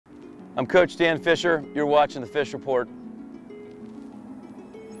I'm Coach Dan Fisher. You're watching the Fish Report.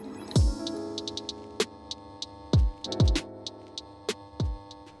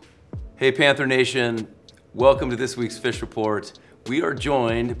 Hey Panther Nation, welcome to this week's Fish Report. We are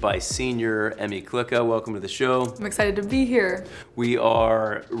joined by senior Emmy Klika. Welcome to the show. I'm excited to be here. We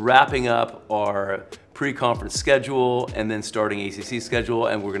are wrapping up our pre-conference schedule and then starting ACC schedule,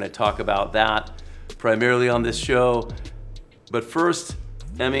 and we're going to talk about that primarily on this show. But first,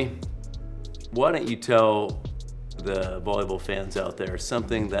 Emmy, why don't you tell the volleyball fans out there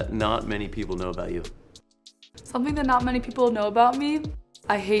something that not many people know about you? Something that not many people know about me?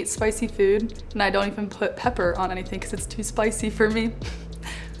 I hate spicy food, and I don't even put pepper on anything because it's too spicy for me.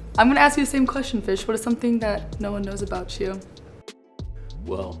 I'm gonna ask you the same question, Fish. What is something that no one knows about you?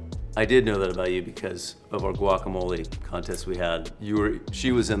 Well, I did know that about you because of our guacamole contest we had.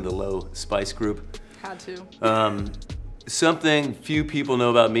 She was in the low spice group. Had to. Something few people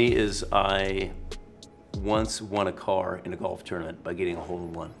know about me is I once won a car in a golf tournament by getting a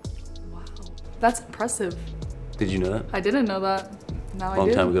hole-in-one. Wow, that's impressive. Did you know that? I didn't know that. Now I do.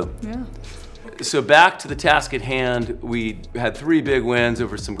 Long time ago. Yeah. So back to the task at hand, we had 3 big wins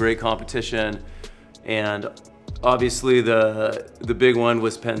over some great competition, and obviously the big one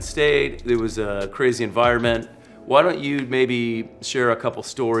was Penn State. It was a crazy environment. Why don't you maybe share a couple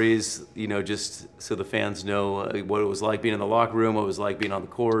stories, you know, just so the fans know what it was like being in the locker room, what it was like being on the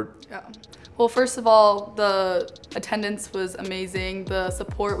court? Yeah. Well, first of all, the attendance was amazing. The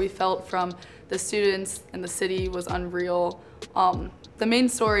support we felt from the students and the city was unreal. The main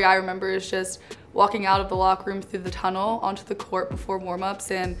story I remember is just walking out of the locker room through the tunnel onto the court before warm-ups,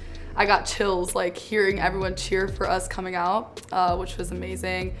 and I got chills like hearing everyone cheer for us coming out, which was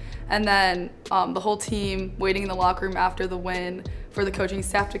amazing. And then the whole team waiting in the locker room after the win for the coaching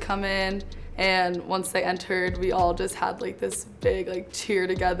staff to come in. And once they entered, we all just had like this big like cheer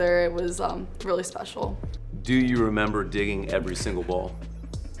together. It was really special. Do you remember digging every single ball?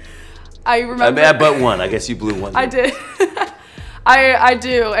 I remember. But one. I guess you blew one. I did. I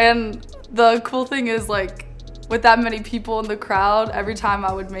do. And the cool thing is, like, with that many people in the crowd, every time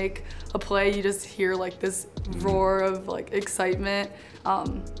I would make a play, you just hear like this roar of like excitement.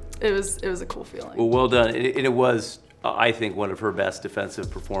 It was a cool feeling. Well done. And it was, I think, one of her best defensive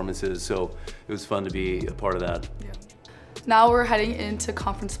performances. So it was fun to be a part of that. Yeah. Now we're heading into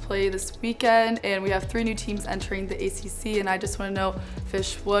conference play this weekend, and we have 3 new teams entering the ACC, and I just want to know,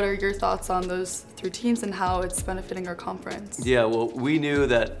 Fish, what are your thoughts on those 3 teams and how it's benefiting our conference? Yeah, well, we knew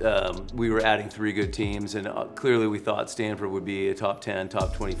that we were adding 3 good teams, and clearly we thought Stanford would be a top 10,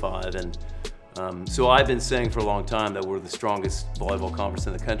 top 25, and so I've been saying for a long time that we're the strongest volleyball conference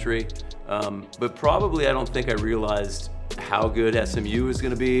in the country, but probably I don't think I realized how good SMU is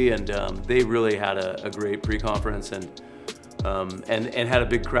going to be, and they really had a great pre-conference, and had a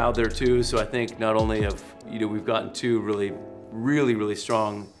big crowd there too. So I think not only have we've gotten 2 really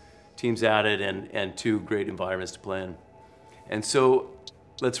strong teams added and 2 great environments to play in. And so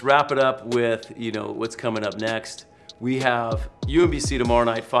let's wrap it up with what's coming up next. We have UMBC tomorrow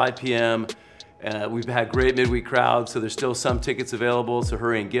night, 5 p.m. We've had great midweek crowds, so there's still some tickets available, so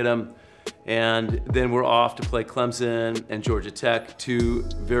hurry and get them. And then we're off to play Clemson and Georgia Tech, 2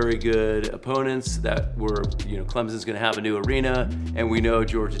 very good opponents that Clemson's gonna have a new arena, and we know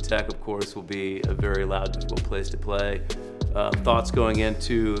Georgia Tech, of course, will be a very loud, difficult place to play. Thoughts going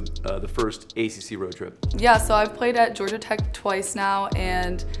into the first ACC road trip? Yeah, so I've played at Georgia Tech twice now,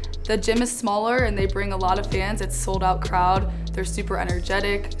 and the gym is smaller and they bring a lot of fans. It's sold out crowd. They're super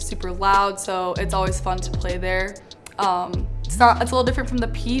energetic, super loud, so it's always fun to play there. It's a little different from the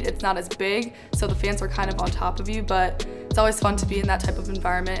Pitt. It's not as big, so the fans are kind of on top of you, but it's always fun to be in that type of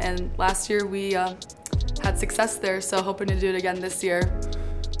environment, and last year we had success there, so hoping to do it again this year.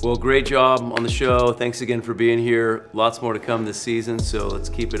 Well, great job on the show. Thanks again for being here. Lots more to come this season, so let's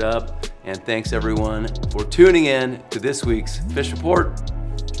keep it up, and thanks everyone for tuning in to this week's Fish Report.